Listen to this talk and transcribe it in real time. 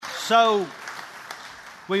So,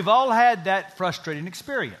 we've all had that frustrating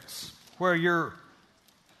experience where you're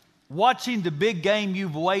watching the big game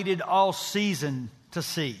you've waited all season to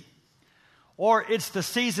see. Or it's the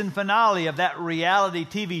season finale of that reality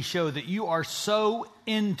TV show that you are so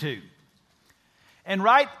into. And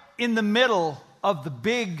right in the middle of the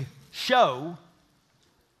big show,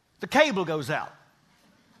 the cable goes out.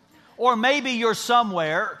 Or maybe you're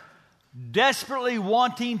somewhere desperately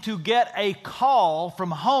wanting to get a call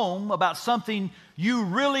from home about something you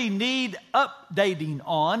really need updating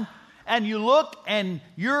on, and you look and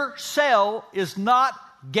your cell is not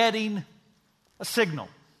getting a signal.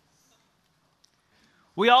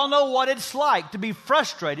 We all know what it's like to be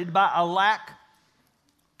frustrated by a lack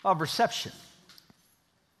of reception.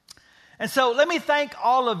 And so let me thank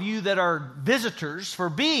all of you that are visitors for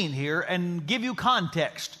being here and give you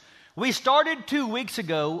context. We started 2 weeks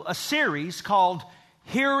ago a series called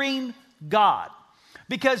Hearing God,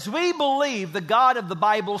 because we believe the God of the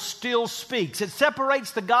Bible still speaks. It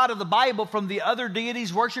separates the God of the Bible from the other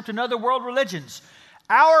deities worshipped in other world religions.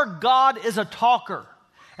 Our God is a talker.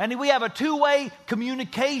 And we have a two-way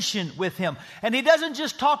communication with Him. And He doesn't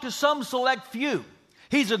just talk to some select few.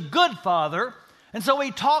 He's a good Father, and so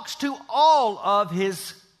He talks to all of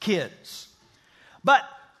His kids. But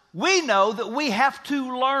we know that we have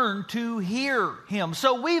to learn to hear Him.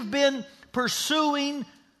 So we've been pursuing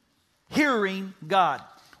hearing God.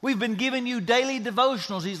 We've been giving you daily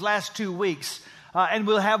devotionals these last 2 weeks. And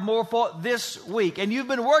we'll have more for this week. And you've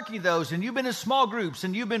been working those, and you've been in small groups,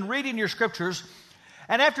 and you've been reading your scriptures.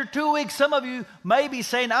 And after 2 weeks, some of you may be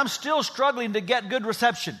saying, I'm still struggling to get good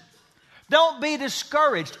reception. Don't be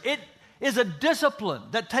discouraged. It is a discipline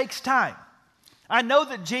that takes time. I know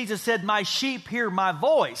that Jesus said, my sheep hear my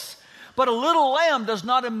voice. But a little lamb does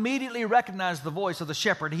not immediately recognize the voice of the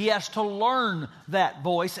shepherd. He has to learn that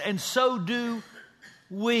voice, and so do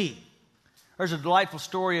we. There's a delightful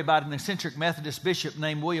story about an eccentric Methodist bishop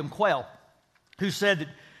named William Quayle, who said that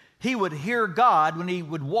he would hear God when he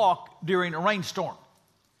would walk during a rainstorm.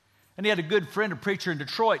 And he had a good friend, a preacher in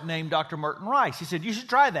Detroit named Dr. Merton Rice. He said, you should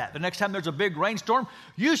try that. The next time there's a big rainstorm,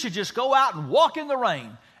 you should just go out and walk in the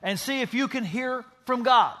rain and see if you can hear from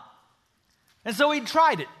God. And so he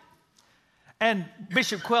tried it. And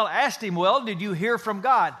Bishop Quayle asked him, well, did you hear from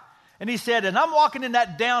God? And he said, and I'm walking in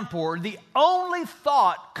that downpour, the only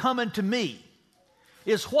thought coming to me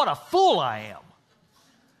is what a fool I am.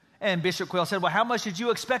 And Bishop Quayle said, well, how much did you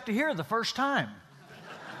expect to hear the first time?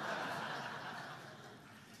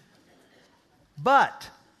 But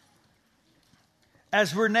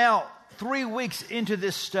as we're now 3 weeks into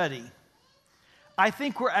this study, I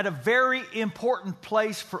think we're at a very important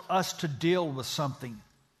place for us to deal with something.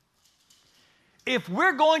 If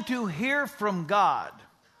we're going to hear from God,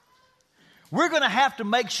 we're going to have to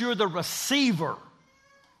make sure the receiver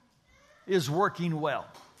is working well.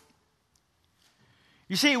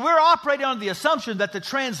 You see, we're operating on the assumption that the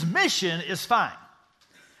transmission is fine,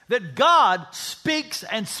 that God speaks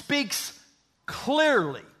and speaks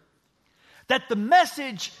clearly, that the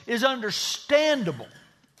message is understandable.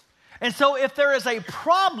 And so if there is a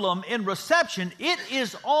problem in reception, it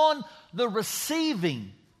is on the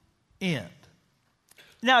receiving end.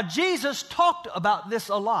 Now, Jesus talked about this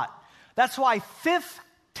a lot. That's why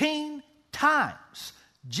 15 times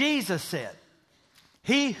Jesus said,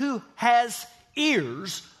 he who has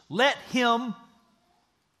ears, let him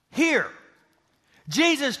hear.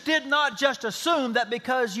 Jesus did not just assume that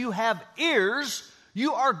because you have ears,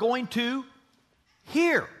 you are going to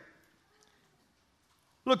hear.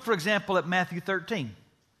 Look, for example, at Matthew 13.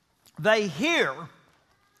 They hear,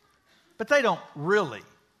 but they don't really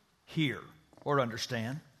hear or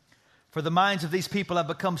understand. For the minds of these people have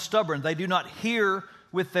become stubborn. They do not hear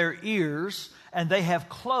with their ears, and they have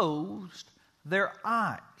closed their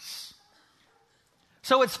eyes.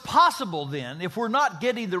 So it's possible then, if we're not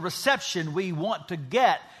getting the reception we want to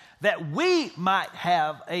get, that we might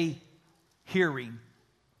have a hearing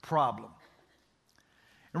problem.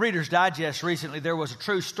 In Reader's Digest recently, there was a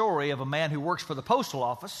true story of a man who works for the postal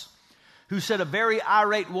office who said a very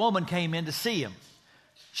irate woman came in to see him.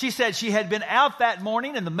 She said she had been out that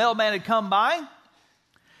morning and the mailman had come by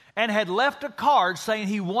and had left a card saying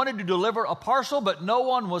he wanted to deliver a parcel, but no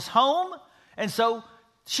one was home, and so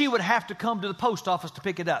she would have to come to the post office to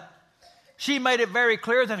pick it up. She made it very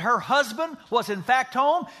clear that her husband was in fact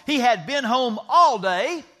home. He had been home all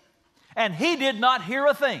day, and he did not hear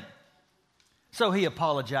a thing. So he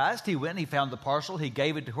apologized. He went and he found the parcel. He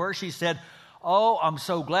gave it to her. She said, "Oh, I'm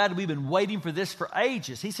so glad. We've been waiting for this for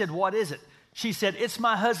ages." He said, "What is it?" She said, "It's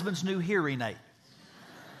my husband's new hearing aid."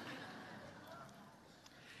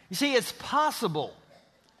 You see, it's possible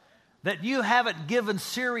that you haven't given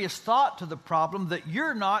serious thought to the problem that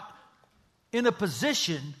you're not in a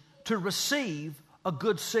position to receive a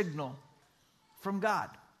good signal from God.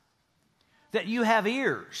 That you have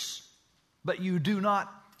ears, but you do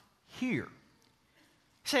not hear. You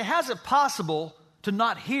say, how's it possible to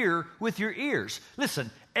not hear with your ears?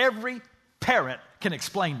 Listen, every parent can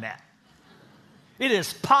explain that. It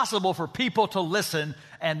is possible for people to listen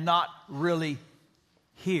and not really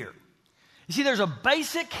hear. You see, there's a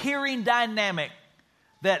basic hearing dynamic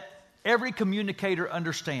that every communicator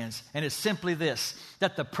understands, and it's simply this,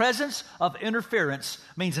 that the presence of interference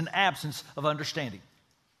means an absence of understanding.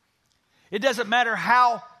 It doesn't matter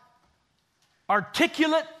how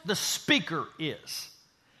articulate the speaker is.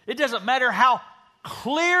 It doesn't matter how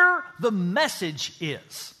clear the message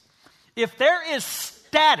is. If there is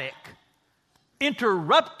static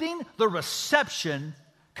interrupting the reception,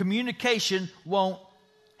 communication won't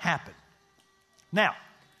happen. Now,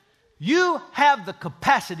 you have the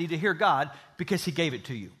capacity to hear God because He gave it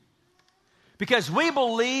to you. Because we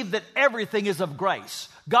believe that everything is of grace.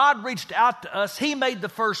 God reached out to us. He made the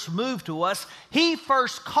first move to us. He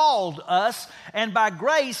first called us. And by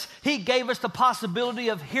grace, He gave us the possibility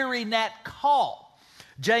of hearing that call.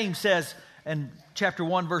 James says in chapter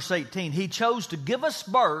 1, verse 18, He chose to give us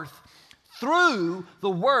birth through the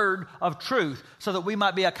word of truth so that we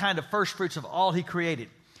might be a kind of first fruits of all He created.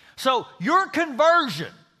 So your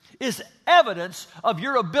conversion is evidence of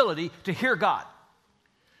your ability to hear God.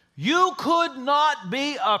 You could not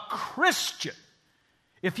be a Christian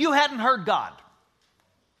if you hadn't heard God.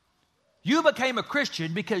 You became a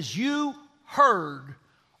Christian because you heard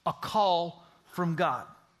a call from God.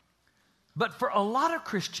 But for a lot of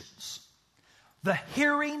Christians, the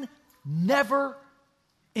hearing never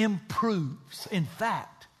improves. In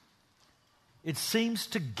fact, it seems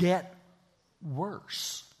to get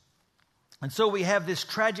worse. And so we have this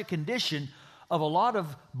tragic condition of a lot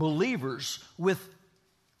of believers with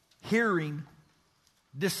hearing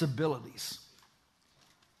disabilities.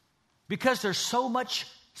 Because there's so much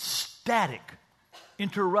static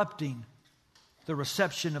interrupting the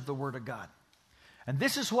reception of the Word of God. And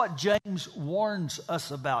this is what James warns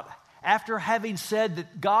us about. After having said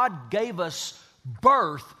that God gave us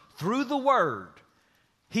birth through the Word,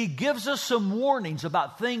 He gives us some warnings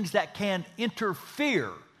about things that can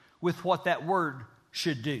interfere with what that Word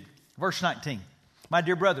should do. Verse 19. My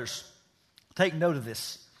dear brothers, take note of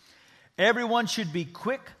this. Everyone should be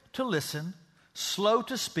quick to listen, slow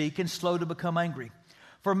to speak, and slow to become angry.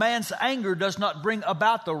 For man's anger does not bring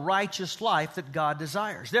about the righteous life that God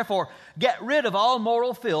desires. Therefore, get rid of all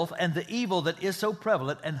moral filth and the evil that is so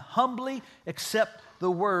prevalent, and humbly accept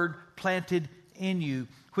the word planted in you,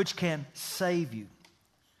 which can save you.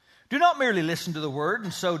 Do not merely listen to the word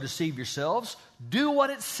and so deceive yourselves. Do what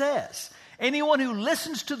it says. Anyone who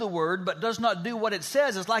listens to the word but does not do what it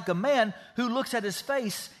says is like a man who looks at his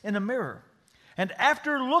face in a mirror, and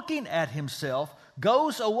after looking at himself,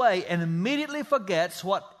 goes away and immediately forgets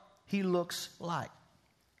what he looks like.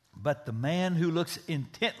 But the man who looks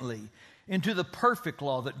intently into the perfect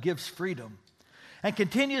law that gives freedom and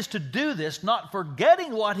continues to do this, not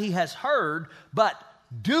forgetting what he has heard, but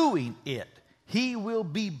doing it, he will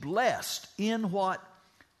be blessed in what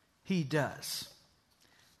he does.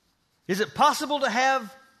 Is it possible to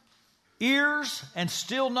have ears and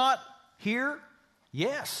still not hear?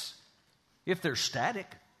 Yes, if they're static.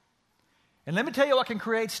 And let me tell you what can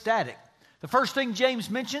create static. The first thing James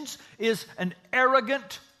mentions is an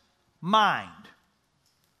arrogant mind.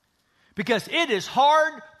 Because it is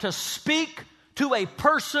hard to speak to a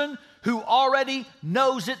person who already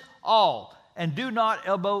knows it all. And do not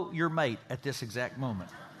elbow your mate at this exact moment.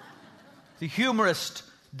 The humorist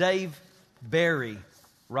Dave Barry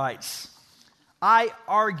writes, I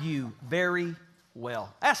argue very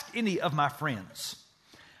well. Ask any of my friends.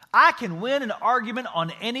 I can win an argument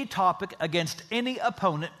on any topic against any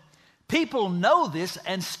opponent. People know this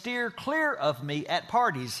and steer clear of me at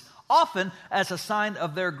parties. Often, as a sign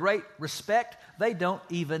of their great respect, they don't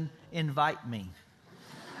even invite me.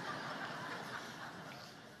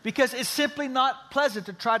 Because it's simply not pleasant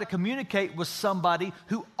to try to communicate with somebody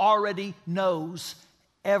who already knows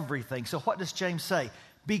everything. So what does James say?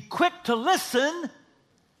 Be quick to listen,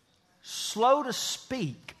 slow to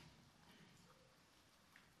speak,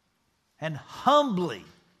 and humbly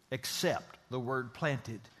accept the word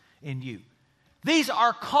planted in you. These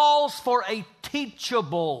are calls for a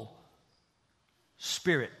teachable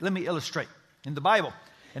spirit. Let me illustrate. In the Bible,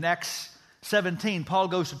 in Acts 17, Paul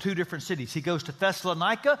goes to two different cities. He goes to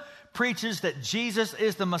Thessalonica, preaches that Jesus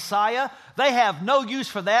is the Messiah. They have no use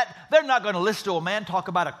for that. They're not going to listen to a man talk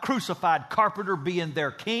about a crucified carpenter being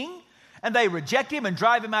their king. And they reject him and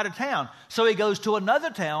drive him out of town. So he goes to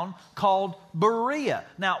another town called Berea.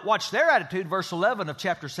 Now, watch their attitude, verse 11 of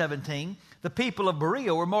chapter 17. The people of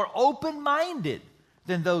Berea were more open-minded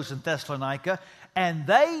than those in Thessalonica, and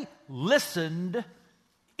they listened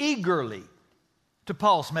eagerly to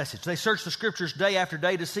Paul's message. They searched the scriptures day after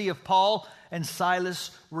day to see if Paul and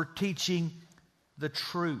Silas were teaching the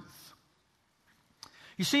truth.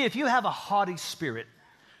 You see, if you have a haughty spirit,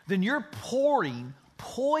 then you're pouring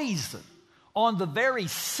poison on the very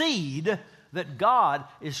seed that God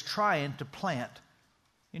is trying to plant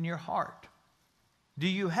in your heart. Do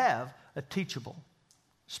you have a teachable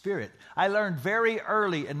spirit? I learned very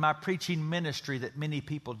early in my preaching ministry that many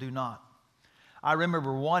people do not. I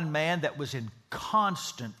remember one man that was in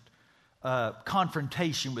constant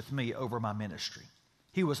confrontation with me over my ministry.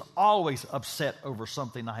 He was always upset over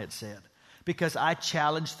something I had said because I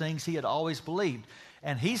challenged things he had always believed.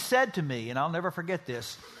 And he said to me, and I'll never forget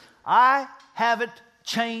this, I haven't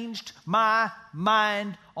changed my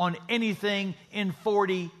mind on anything in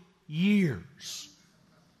 40 years.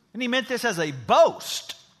 And he meant this as a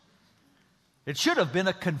boast. It should have been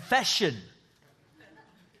a confession.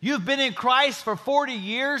 You've been in Christ for 40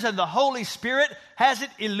 years and the Holy Spirit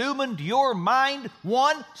hasn't illumined your mind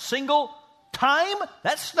one single time?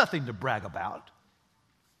 That's nothing to brag about.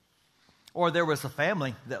 Or there was a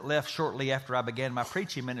family that left shortly after I began my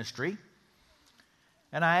preaching ministry.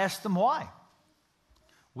 And I asked them why.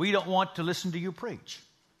 We don't want to listen to you preach.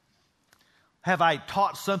 Have I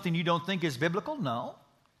taught something you don't think is biblical? No.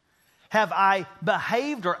 Have I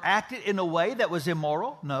behaved or acted in a way that was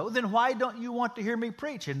immoral? No. Then why don't you want to hear me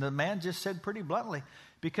preach? And the man just said pretty bluntly,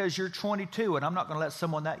 because you're 22 and I'm not going to let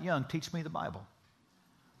someone that young teach me the Bible.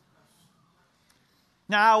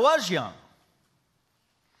 Now, I was young.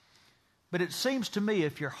 But it seems to me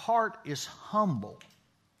if your heart is humble,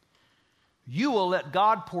 you will let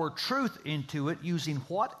God pour truth into it using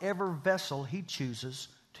whatever vessel He chooses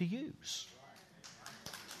to use.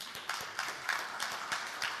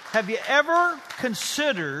 Have you ever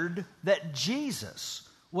considered that Jesus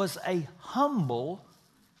was a humble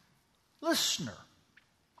listener?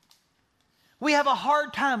 We have a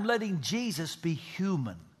hard time letting Jesus be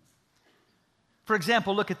human. For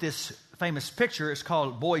example, look at this famous picture. It's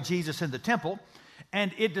called Boy Jesus in the Temple.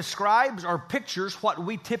 And it describes or pictures what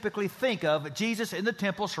we typically think of Jesus in the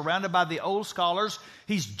temple, surrounded by the old scholars.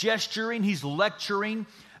 He's gesturing, he's lecturing.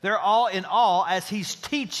 They're all in awe as he's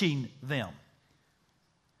teaching them.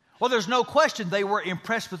 Well, there's no question they were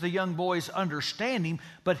impressed with the young boy's understanding.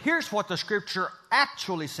 But here's what the scripture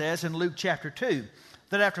actually says in Luke chapter 2.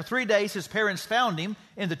 That after 3 days, his parents found him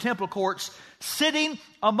in the temple courts, sitting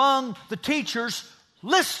among the teachers,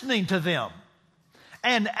 listening to them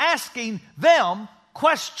and asking them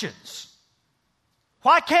questions.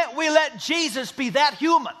 Why can't we let Jesus be that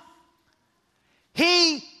human?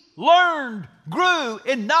 He learned, grew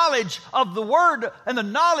in knowledge of the Word and the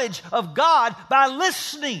knowledge of God by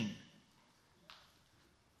listening.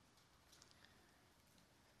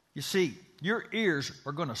 You see, your ears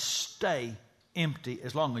are going to stay empty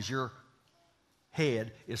as long as your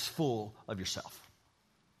head is full of yourself.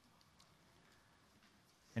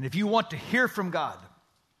 And if you want to hear from God,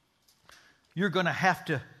 you're going to have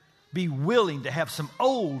to be willing to have some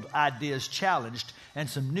old ideas challenged and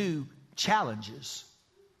some new challenges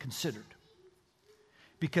considered.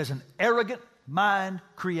 Because an arrogant mind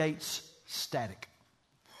creates static.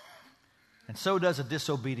 And so does a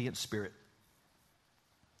disobedient spirit.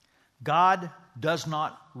 God does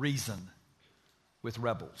not reason with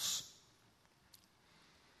rebels.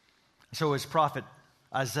 So as prophet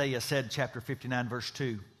Isaiah said, chapter 59, verse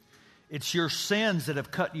 2, it's your sins that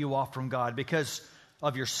have cut you off from God. Because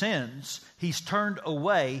of your sins, He's turned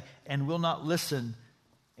away and will not listen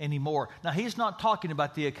anymore. Now, He's not talking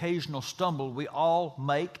about the occasional stumble we all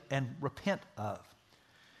make and repent of.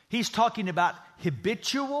 He's talking about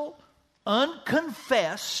habitual,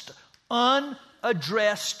 unconfessed,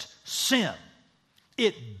 unaddressed sin.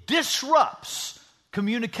 It disrupts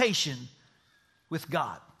communication with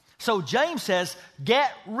God. So James says,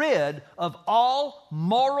 get rid of all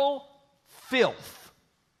moral filth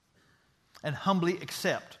and humbly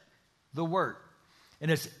accept the word.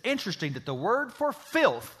 And it's interesting that the word for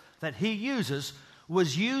filth that he uses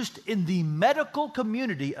was used in the medical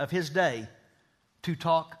community of his day to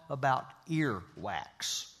talk about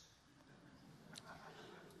earwax.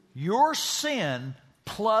 Your sin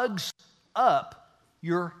plugs up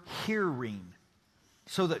your hearing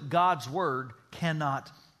so that God's word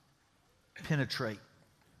cannot penetrate.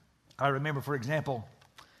 I remember, for example,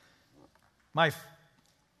 my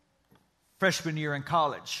freshman year in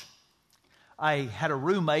college, I had a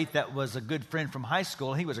roommate that was a good friend from high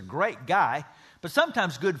school. He was a great guy, but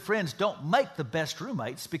sometimes good friends don't make the best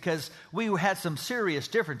roommates because we had some serious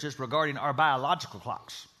differences regarding our biological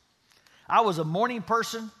clocks. I was a morning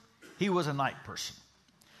person. He was a night person.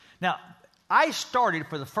 Now, I started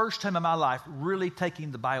for the first time in my life really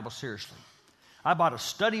taking the Bible seriously. I bought a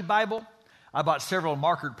study Bible. I bought several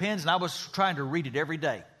markered pens, and I was trying to read it every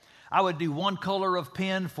day. I would do one color of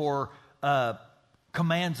pen for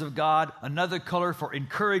commands of God, another color for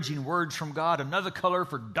encouraging words from God, another color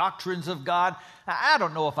for doctrines of God. I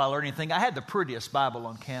don't know if I learned anything. I had the prettiest Bible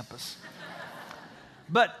on campus.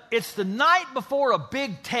 But it's the night before a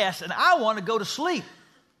big test, and I want to go to sleep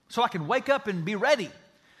so I can wake up and be ready.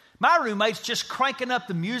 My roommate's just cranking up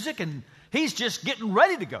the music, and he's just getting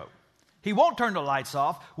ready to go. He won't turn the lights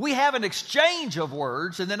off. We have an exchange of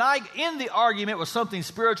words, and then I end the argument with something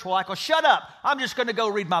spiritual like, well, shut up. I'm just going to go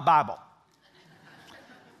read my Bible.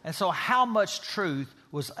 And so how much truth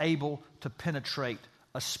was able to penetrate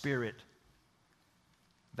a spirit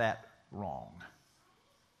that wrong?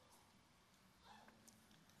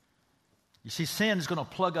 You see, sin is going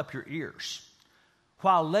to plug up your ears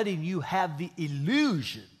while letting you have the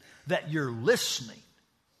illusion that you're listening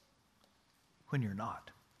when you're not.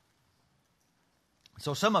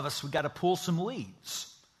 So some of us, we've got to pull some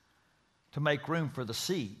weeds to make room for the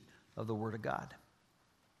seed of the Word of God.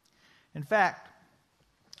 In fact,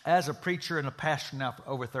 as a preacher and a pastor now for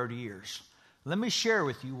over 30 years, let me share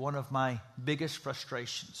with you one of my biggest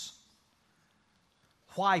frustrations.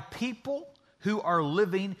 Why people who are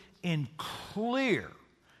living in clear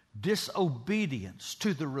disobedience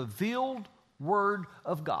to the revealed Word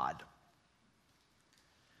of God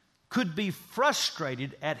could be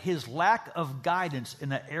frustrated at His lack of guidance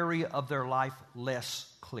in an area of their life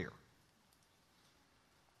less clear.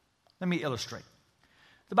 Let me illustrate.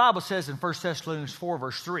 The Bible says in 1 Thessalonians 4,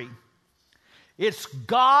 verse 3, it's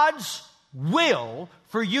God's will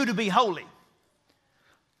for you to be holy,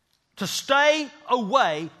 to stay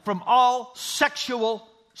away from all sexual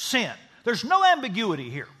sin. There's no ambiguity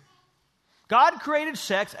here. God created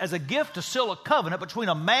sex as a gift to seal a covenant between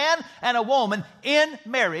a man and a woman in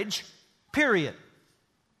marriage, period.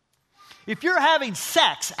 If you're having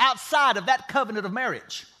sex outside of that covenant of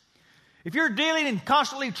marriage, if you're dealing and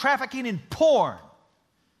constantly trafficking in porn,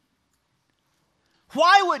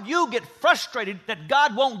 why would you get frustrated that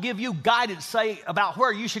God won't give you guidance, say, about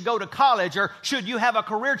where you should go to college or should you have a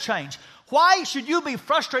career change? Why should you be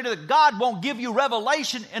frustrated that God won't give you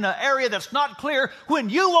revelation in an area that's not clear when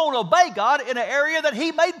you won't obey God in an area that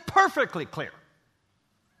He made perfectly clear?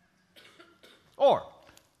 Or,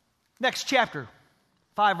 next chapter,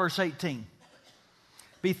 5 verse 18.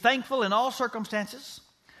 Be thankful in all circumstances,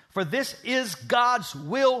 for this is God's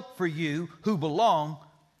will for you who belong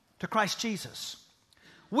to Christ Jesus.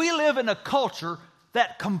 We live in a culture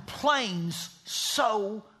that complains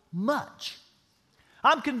so much.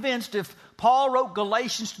 I'm convinced if Paul wrote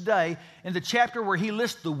Galatians today in the chapter where he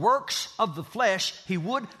lists the works of the flesh, he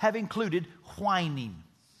would have included whining.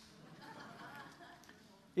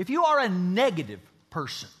 If you are a negative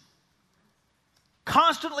person,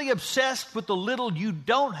 constantly obsessed with the little you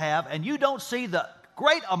don't have, and you don't see the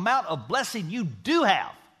great amount of blessing you do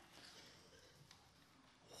have,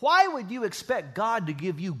 why would you expect God to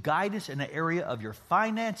give you guidance in an area of your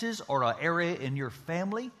finances or an area in your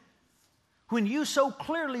family when you so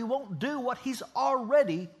clearly won't do what He's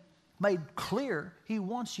already made clear He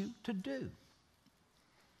wants you to do?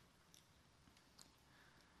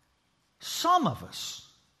 Some of us,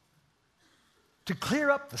 to clear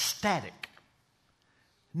up the static,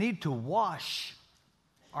 need to wash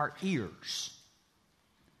our ears.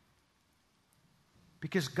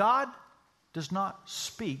 Because God does not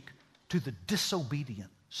speak to the disobedient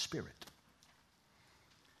spirit.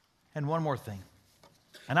 And one more thing.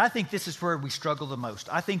 And I think this is where we struggle the most.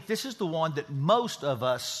 I think this is the one that most of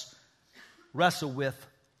us wrestle with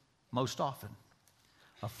most often.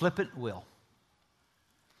 A flippant will.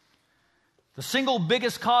 The single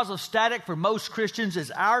biggest cause of static for most Christians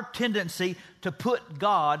is our tendency to put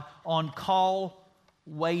God on call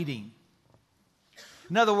waiting.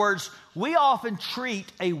 In other words, we often treat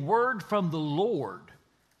a word from the Lord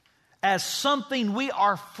as something we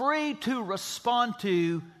are free to respond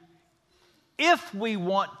to if we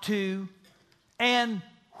want to and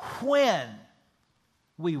when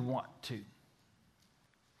we want to.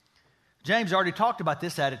 James already talked about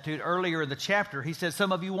this attitude earlier in the chapter. He said,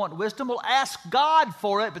 some of you want wisdom. Well, ask God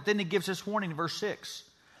for it. But then he gives this warning in verse 6.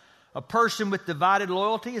 A person with divided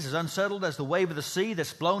loyalty is as unsettled as the wave of the sea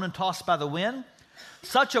that's blown and tossed by the wind.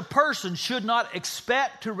 Such a person should not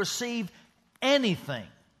expect to receive anything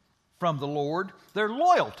from the Lord. Their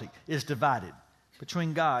loyalty is divided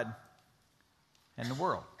between God and the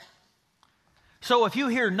world. So if you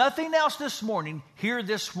hear nothing else this morning, hear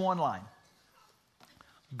this one line.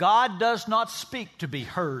 God does not speak to be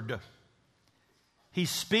heard. He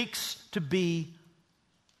speaks to be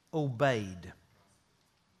obeyed.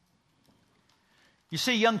 You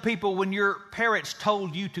see, young people, when your parents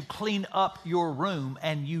told you to clean up your room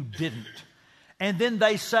and you didn't, and then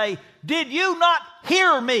they say, "Did you not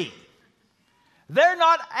hear me?" They're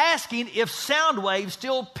not asking if sound waves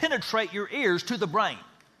still penetrate your ears to the brain.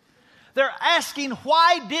 They're asking,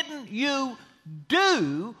 why didn't you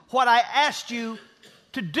do what I asked you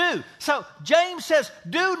to do? So James says,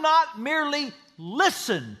 do not merely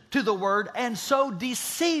listen to the word and so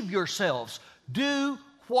deceive yourselves. Do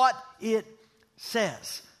what it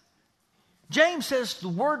says. James says the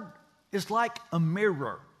word is like a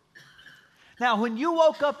mirror. Now, when you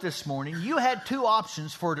woke up this morning, you had two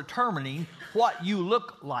options for determining what you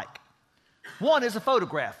look like. One is a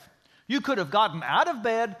photograph. You could have gotten out of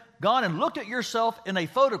bed, gone and looked at yourself in a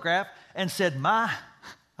photograph and said,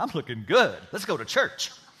 I'm looking good. Let's go to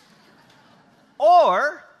church.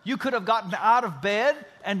 Or you could have gotten out of bed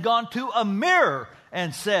and gone to a mirror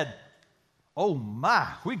and said, oh my,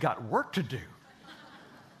 we got work to do.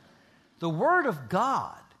 The Word of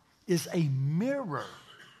God is a mirror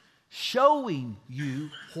showing you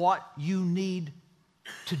what you need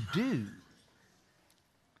to do.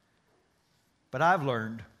 But I've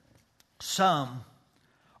learned some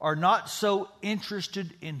are not so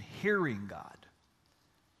interested in hearing God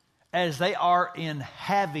as they are in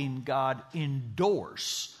having God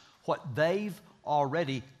endorse what they've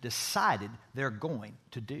already decided they're going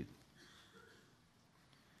to do.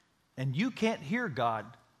 And you can't hear God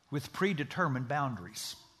with predetermined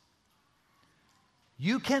boundaries.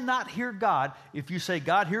 You cannot hear God if you say,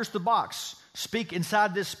 God, here's the box. Speak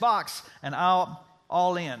inside this box and I'll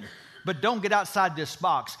all in. But don't get outside this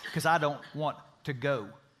box because I don't want to go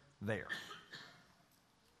there.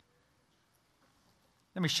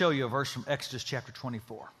 Let me show you a verse from Exodus chapter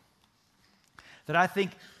 24 that I think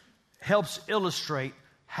helps illustrate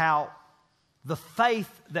how the faith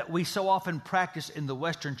that we so often practice in the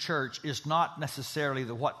Western church is not necessarily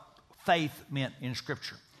what faith meant in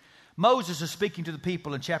Scripture. Moses is speaking to the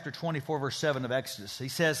people in chapter 24, verse 7 of Exodus. He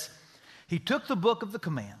says, he took the book of the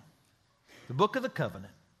command, the book of the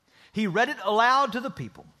covenant. He read it aloud to the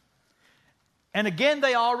people. And again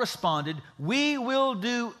they all responded, we will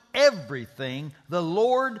do everything the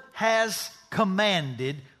Lord has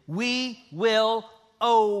commanded. We will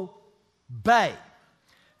obey.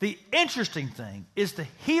 The interesting thing is the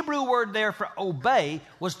Hebrew word there for obey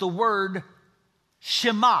was the word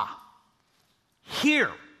shema. Hear.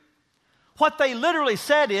 What they literally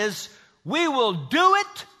said is, we will do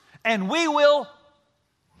it and we will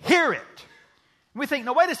hear it. And we think,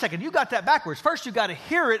 no, wait a second, you got that backwards. First you got to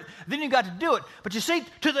hear it, then you got to do it. But you see,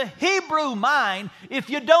 to the Hebrew mind, if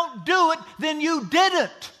you don't do it, then you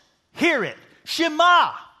didn't hear it.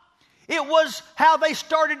 Shema. It was how they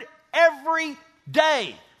started every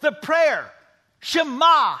day. The prayer,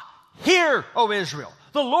 Shema, hear, O Israel.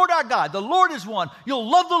 The Lord our God, the Lord is one. You'll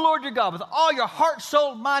love the Lord your God with all your heart,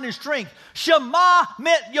 soul, mind, and strength. Shema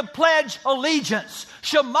meant you pledge allegiance.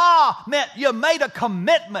 Shema meant you made a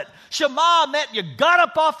commitment. Shema meant you got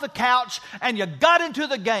up off the couch and you got into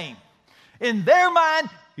the game. In their mind,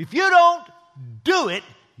 if you don't do it,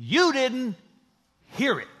 you didn't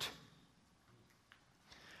hear it.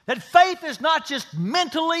 That faith is not just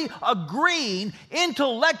mentally agreeing,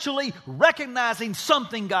 intellectually recognizing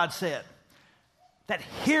something God said. That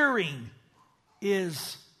hearing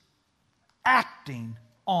is acting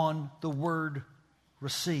on the word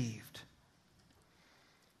received.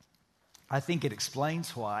 I think it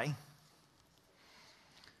explains why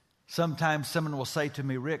sometimes someone will say to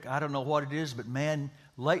me, Rick, I don't know what it is, but man,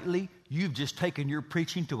 lately you've just taken your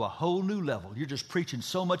preaching to a whole new level. You're just preaching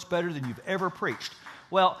so much better than you've ever preached.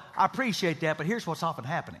 Well, I appreciate that, but here's what's often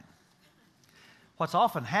happening. What's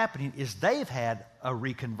often happening is they've had a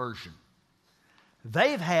reconversion.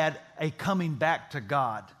 They've had a coming back to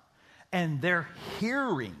God, and they're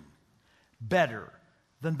hearing better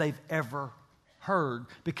than they've ever heard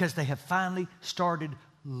because they have finally started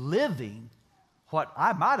living what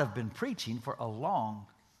I might have been preaching for a long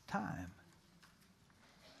time.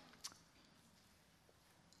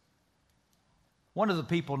 One of the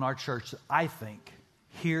people in our church that I think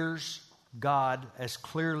hears God as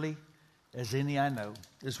clearly as any I know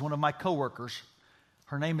is one of my coworkers.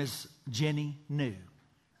 Her name is Jenny New.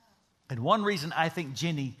 And one reason I think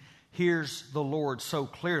Jenny hears the Lord so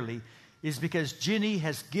clearly is because Jenny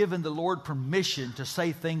has given the Lord permission to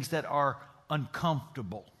say things that are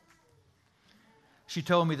uncomfortable. She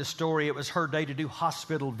told me the story. It was her day to do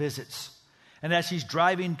hospital visits. And as she's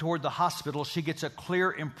driving toward the hospital, she gets a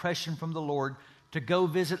clear impression from the Lord to go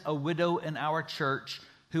visit a widow in our church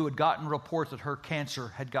who had gotten a report that her cancer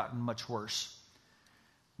had gotten much worse.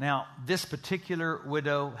 Now, this particular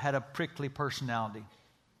widow had a prickly personality.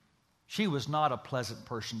 She was not a pleasant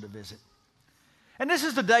person to visit. And this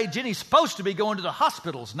is the day Jenny's supposed to be going to the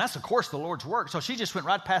hospitals, and that's, of course, the Lord's work. So she just went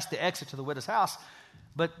right past the exit to the widow's house.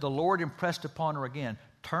 But the Lord impressed upon her again,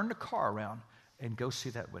 turn the car around and go see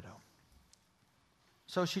that widow.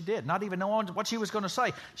 So she did, not even knowing what she was going to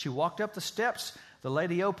say. She walked up the steps. The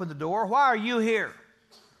lady opened the door. Why are you here?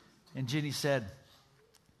 And Jenny said,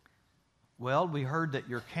 well, we heard that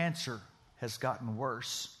your cancer has gotten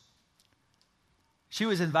worse. She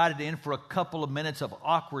was invited in for a couple of minutes of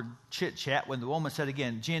awkward chit-chat when the woman said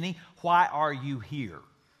again, Jenny, why are you here?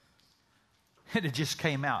 And it just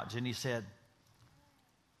came out. Jenny said,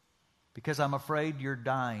 because I'm afraid you're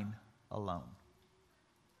dying alone.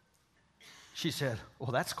 She said,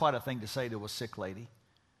 well, that's quite a thing to say to a sick lady.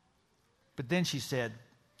 But then she said,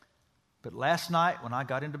 but last night when I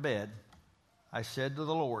got into bed, I said to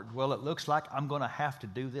the Lord, well, it looks like I'm going to have to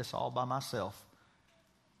do this all by myself,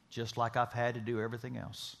 just like I've had to do everything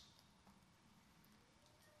else.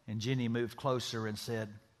 And Jenny moved closer and said,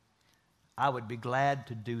 I would be glad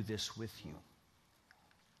to do this with you.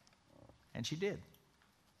 And she did.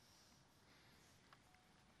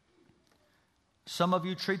 Some of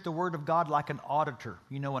you treat the Word of God like an auditor.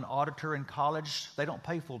 You know, an auditor in college, they don't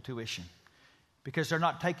pay full tuition because they're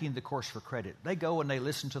not taking the course for credit. They go and they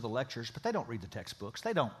listen to the lectures, but they don't read the textbooks.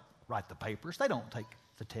 They don't write the papers. They don't take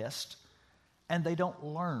the test. And they don't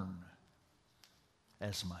learn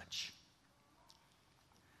as much.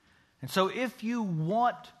 And so if you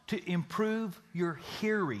want to improve your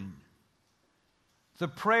hearing, the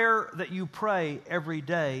prayer that you pray every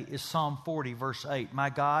day is Psalm 40, verse 8. My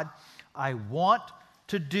God, I want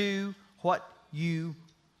to do what you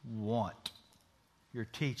want. Your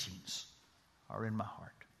teachings are in my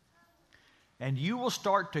heart. And you will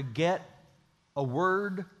start to get a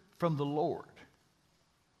word from the Lord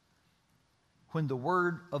when the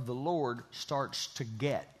word of the Lord starts to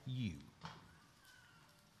get you.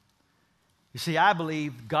 You see, I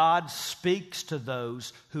believe God speaks to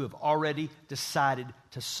those who have already decided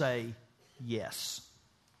to say yes.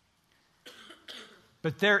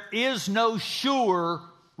 But there is no sure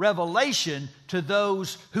revelation to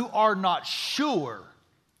those who are not sure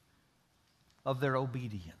of their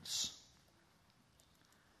obedience.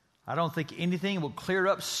 I don't think anything will clear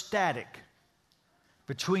up static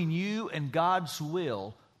between you and God's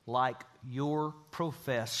will like your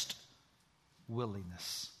professed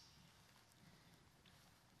willingness.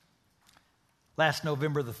 Last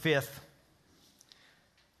November the 5th,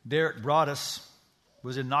 Derek Broadus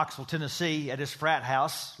was in Knoxville, Tennessee at his frat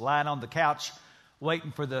house, lying on the couch,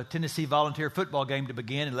 waiting for the Tennessee Volunteer football game to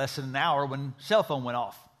begin in less than an hour when cell phone went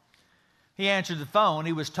off. He answered the phone.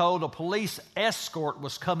 He was told a police escort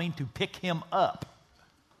was coming to pick him up.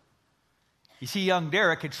 You see, young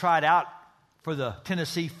Derek had tried out for the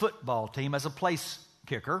Tennessee football team as a place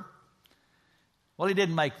kicker. Well, he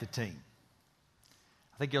didn't make the team.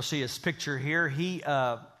 I think you'll see his picture here. He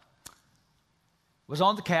was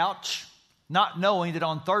on the couch, not knowing that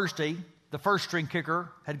on Thursday, the first string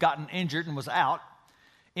kicker had gotten injured and was out.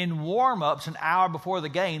 In warm-ups, an hour before the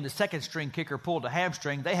game, the second string kicker pulled a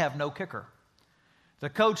hamstring. They have no kicker. The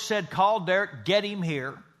coach said, call Derek, get him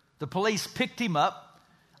here. The police picked him up.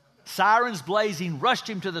 Sirens blazing, rushed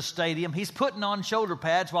him to the stadium. He's putting on shoulder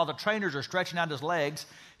pads while the trainers are stretching out his legs.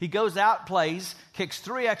 He goes out, plays, kicks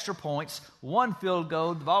 3 extra points, 1 field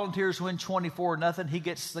goal. The Volunteers win 24-0. He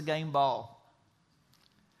gets the game ball.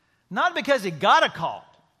 Not because he got a call,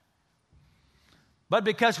 but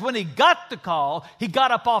because when he got the call, he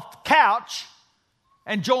got up off the couch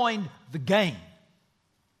and joined the game.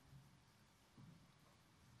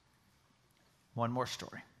 One more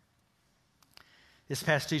story. This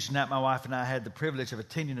past Tuesday night, my wife and I had the privilege of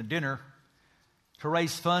attending a dinner to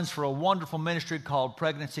raise funds for a wonderful ministry called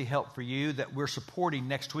Pregnancy Help for You that we're supporting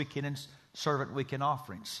next weekend in Servant Weekend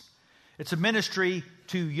offerings. It's a ministry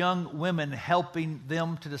to young women, helping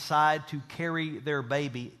them to decide to carry their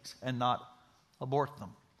babies and not abort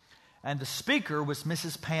them. And the speaker was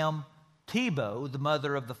Mrs. Pam Tebow, the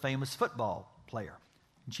mother of the famous football player.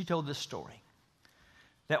 And she told this story,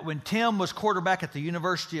 that when Tim was quarterback at the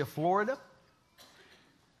University of Florida,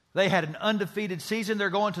 they had an undefeated season. They're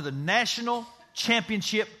going to the national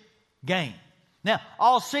championship game. Now,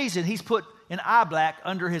 all season, he's put in eye black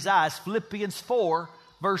under his eyes Philippians 4,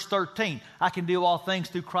 verse 13. I can do all things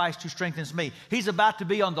through Christ who strengthens me. He's about to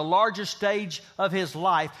be on the largest stage of his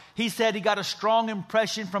life. He said he got a strong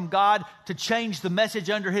impression from God to change the message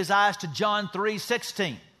under his eyes to John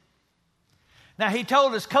 3:16. Now, he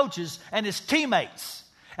told his coaches and his teammates,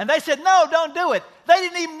 and they said, no, don't do it. They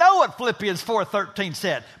didn't even know what Philippians 4:13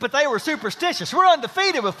 said, but they were superstitious. We're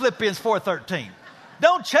undefeated with Philippians 4:13.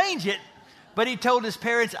 Don't change it. But he told his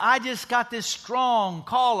parents, I just got this strong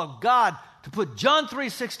call of God to put John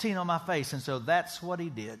 3:16 on my face. And so that's what he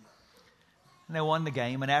did. And they won the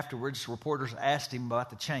game. And afterwards, reporters asked him about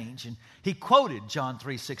the change. And he quoted John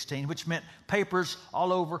 3:16, which meant papers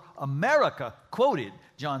all over America quoted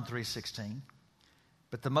John 3:16.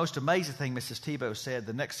 But the most amazing thing, Mrs. Tebow said,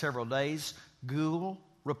 the next several days, Google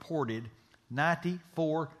reported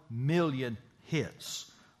 94 million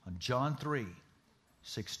hits on John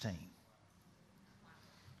 3:16.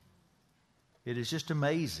 It is just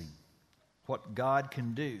amazing what God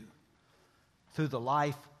can do through the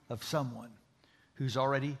life of someone who's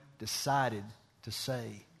already decided to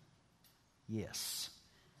say yes.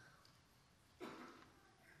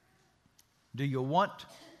 Do you want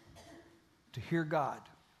to hear God?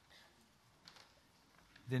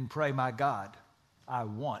 Then pray, my God, I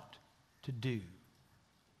want to do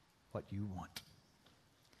what you want.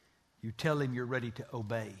 You tell him you're ready to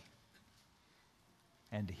obey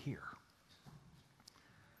and to hear.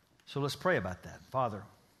 So let's pray about that. Father,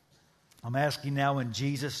 I'm asking now in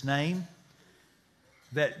Jesus' name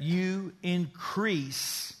that you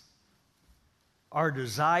increase our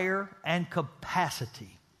desire and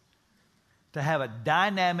capacity to have a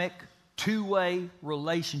dynamic, two-way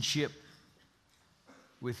relationship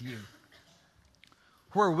with you,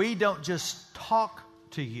 where we don't just talk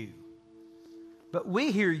to you, but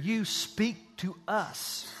we hear you speak to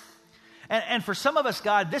us. And for some of us,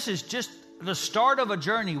 God, this is just the start of a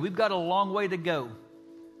journey. We've got a long way to go.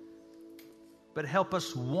 But help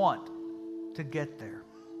us want to get there.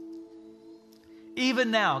 Even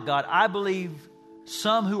now, God, I believe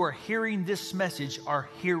some who are hearing this message are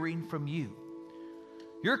hearing from you.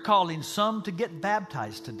 You're calling some to get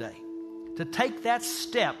baptized today, to take that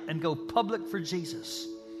step and go public for Jesus.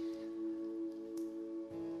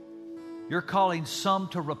 You're calling some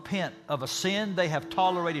to repent of a sin they have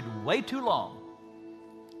tolerated way too long.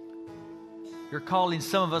 You're calling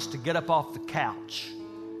some of us to get up off the couch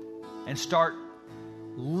and start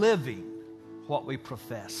living what we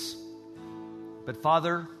profess. But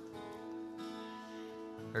Father,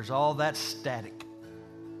 there's all that static.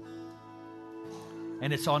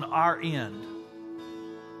 And it's on our end.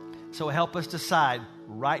 So help us decide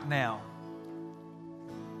right now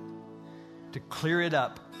to clear it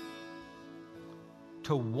up,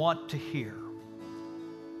 to want to hear,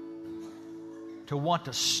 to want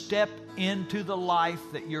to step into the life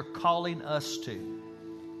that you're calling us to.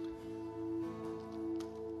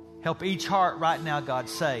 Help each heart right now, God,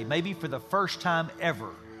 say, maybe for the first time ever,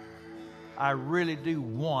 I really do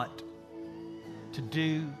want to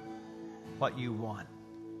do what you want.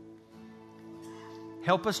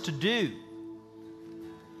 Help us to do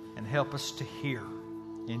and help us to hear.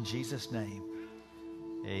 In Jesus' name,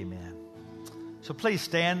 amen. So please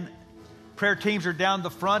stand. Prayer teams are down the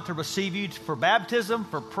front to receive you for baptism,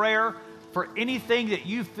 for prayer, for anything that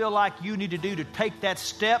you feel like you need to do to take that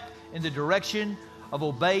step in the direction of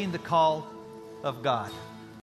obeying the call of God.